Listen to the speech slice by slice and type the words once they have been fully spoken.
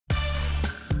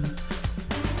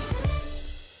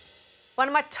One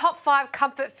of my top 5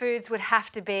 comfort foods would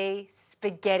have to be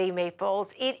spaghetti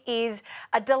meatballs. It is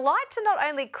a delight to not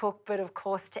only cook, but of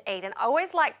course to eat. And I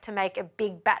always like to make a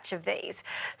big batch of these.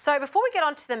 So before we get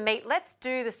onto the meat, let's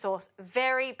do the sauce.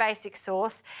 Very basic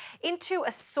sauce into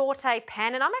a saute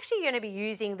pan. And I'm actually going to be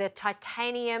using the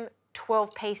titanium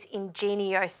 12-piece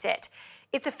Ingenio set.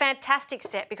 It's a fantastic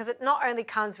set because it not only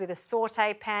comes with a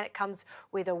saute pan, it comes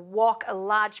with a wok, a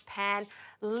large pan,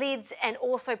 lids, and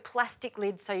also plastic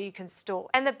lids so you can store.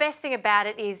 And the best thing about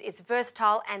it is it's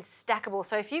versatile and stackable.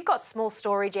 So if you've got small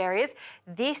storage areas,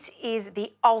 this is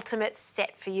the ultimate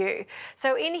set for you.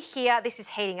 So in here, this is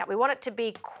heating up. We want it to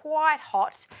be quite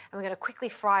hot, and we're going to quickly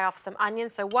fry off some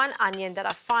onions. So 1 onion that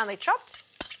I've finely chopped,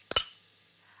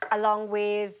 along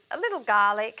with a little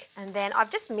garlic, and then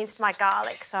I've just minced my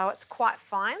garlic so it's quite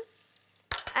fine.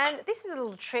 And this is a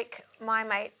little trick my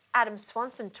mate Adam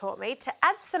Swanson taught me, to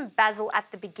add some basil at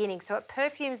the beginning so it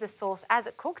perfumes the sauce as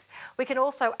it cooks. We can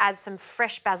also add some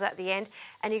fresh basil at the end,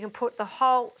 and you can put the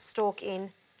whole stalk in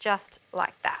just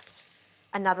like that.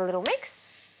 Another little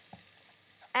mix.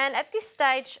 And at this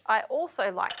stage, I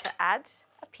also like to add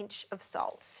a pinch of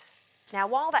salt. Now,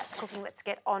 while that's cooking, let's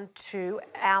get on to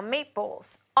our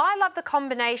meatballs. I love the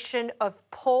combination of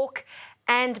pork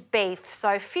and beef, so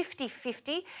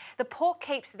 50-50. The pork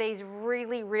keeps these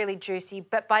really, really juicy,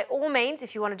 but by all means,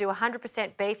 if you want to do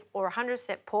 100% beef or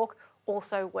 100% pork,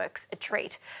 also works a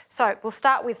treat. So we'll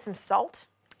start with some salt,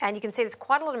 and you can see there's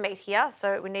quite a lot of meat here,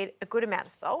 so we need a good amount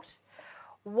of salt.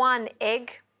 1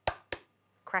 egg,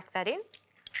 crack that in.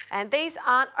 And these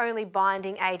aren't only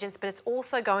binding agents, but it's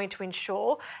also going to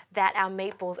ensure that our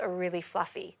meatballs are really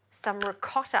fluffy. Some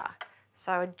ricotta,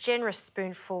 so a generous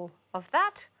spoonful of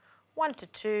that, 1 to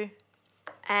 2.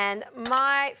 And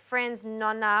my friend's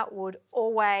Nonna would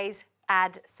always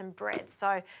add some bread.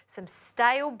 So some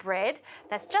stale bread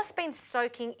that's just been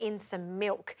soaking in some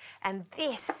milk. And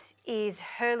this is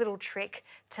her little trick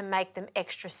to make them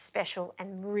extra special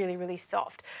and really, really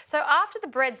soft. So after the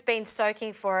bread's been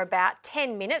soaking for about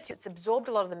 10 minutes, it's absorbed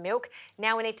a lot of the milk.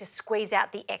 Now we need to squeeze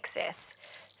out the excess.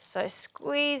 So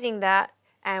squeezing that,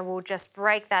 and we'll just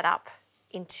break that up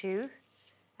into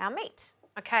our meat.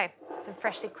 Okay, some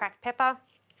freshly cracked pepper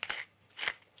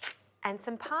and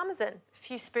some parmesan. A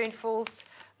few spoonfuls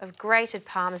of grated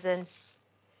parmesan,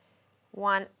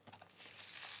 1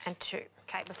 and 2.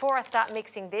 Okay, before I start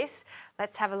mixing this,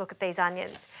 let's have a look at these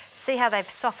onions. See how they've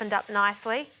softened up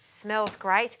nicely? Smells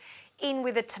great. In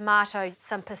with a tomato,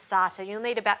 some passata. You'll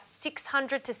need about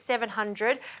 600 to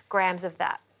 700 grams of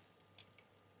that.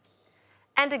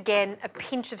 And again, a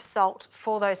pinch of salt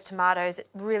for those tomatoes. It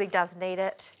really does need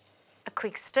it. A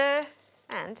quick stir,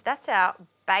 and that's our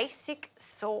basic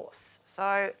sauce.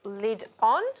 So lid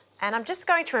on, and I'm just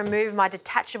going to remove my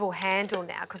detachable handle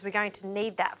now because we're going to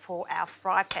need that for our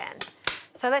fry pan.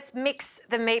 So let's mix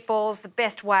the meatballs. The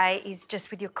best way is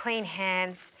just with your clean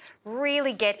hands,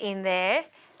 really get in there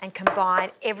and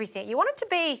combine everything. You want it to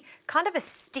be kind of a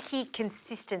sticky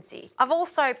consistency. I've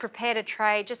also prepared a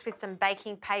tray just with some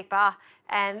baking paper,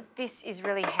 and this is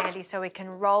really handy so we can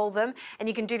roll them, and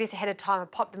you can do this ahead of time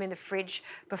and pop them in the fridge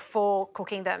before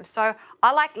cooking them. So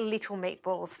I like little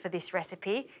meatballs for this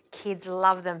recipe. Kids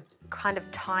love them, kind of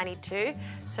tiny too.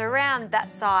 So around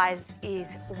that size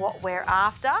is what we're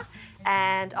after,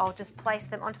 and I'll just place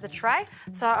them onto the tray.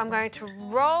 So I'm going to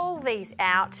roll these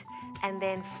out and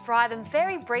then fry them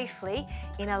very briefly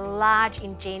in a large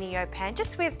Ingenio pan,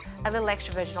 just with a little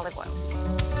extra virgin olive oil.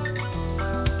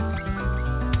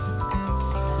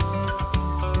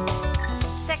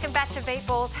 Second batch of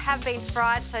meatballs have been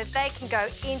fried, so they can go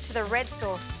into the red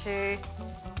sauce too,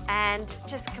 and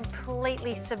just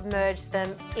completely submerge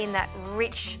them in that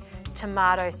rich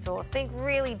tomato sauce. Being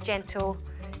really gentle,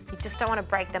 you just don't want to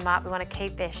break them up, we want to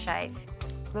keep their shape.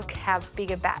 Look how big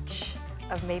a batch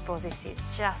of meatballs this is,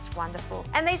 just wonderful.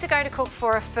 And these are going to cook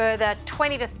for a further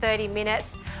 20 to 30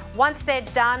 minutes. Once they're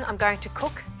done, I'm going to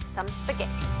cook some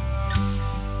spaghetti.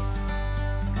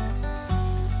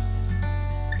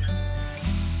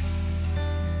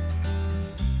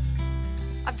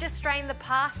 I've just strained the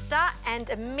pasta, and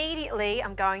immediately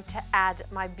I'm going to add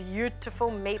my beautiful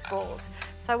meatballs.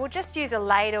 So we'll just use a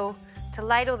ladle to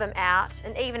ladle them out,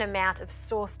 an even amount of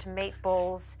sauce to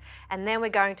meatballs, and then we're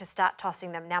going to start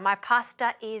tossing them. Now, my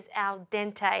pasta is al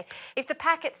dente. If the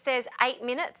packet says 8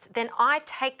 minutes, then I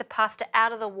take the pasta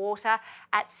out of the water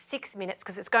at 6 minutes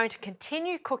because it's going to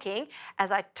continue cooking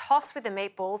as I toss with the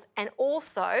meatballs and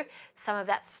also some of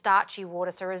that starchy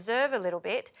water, so reserve a little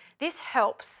bit. This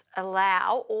helps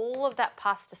allow all of that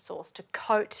pasta sauce to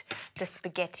coat the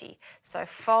spaghetti. So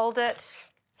fold it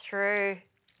through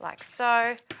like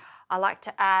so. I like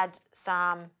to add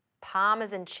some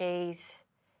Parmesan cheese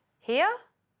here.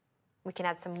 We can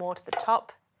add some more to the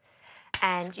top,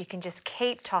 and you can just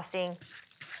keep tossing,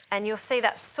 and you'll see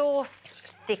that sauce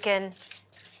thicken,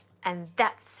 and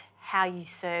that's how you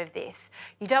serve this.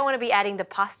 You don't want to be adding the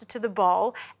pasta to the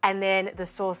bowl and then the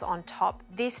sauce on top.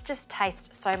 This just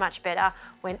tastes so much better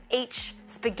when each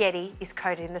spaghetti is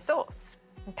coated in the sauce.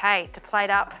 Okay, to plate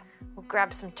up, we'll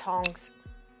grab some tongs,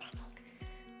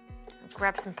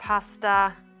 grab some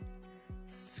pasta,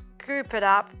 scoop it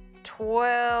up,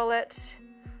 twirl it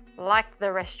like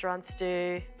the restaurants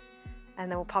do, and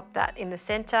then we'll pop that in the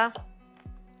center.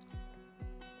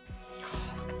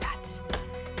 Oh, look at that.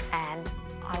 And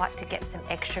I like to get some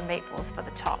extra meatballs for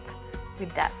the top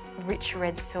with that rich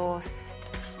red sauce.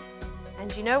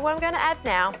 And you know what I'm going to add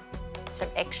now? Some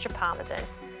extra Parmesan.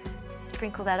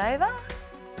 Sprinkle that over.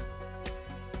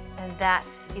 And that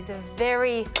is a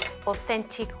very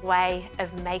authentic way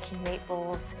of making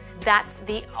meatballs. That's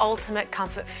the ultimate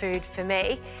comfort food for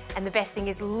me. And the best thing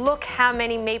is, look how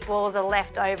many meatballs are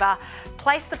left over.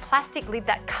 Place the plastic lid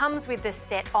that comes with the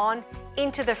set on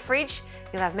into the fridge.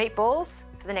 You'll have meatballs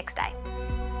for the next day.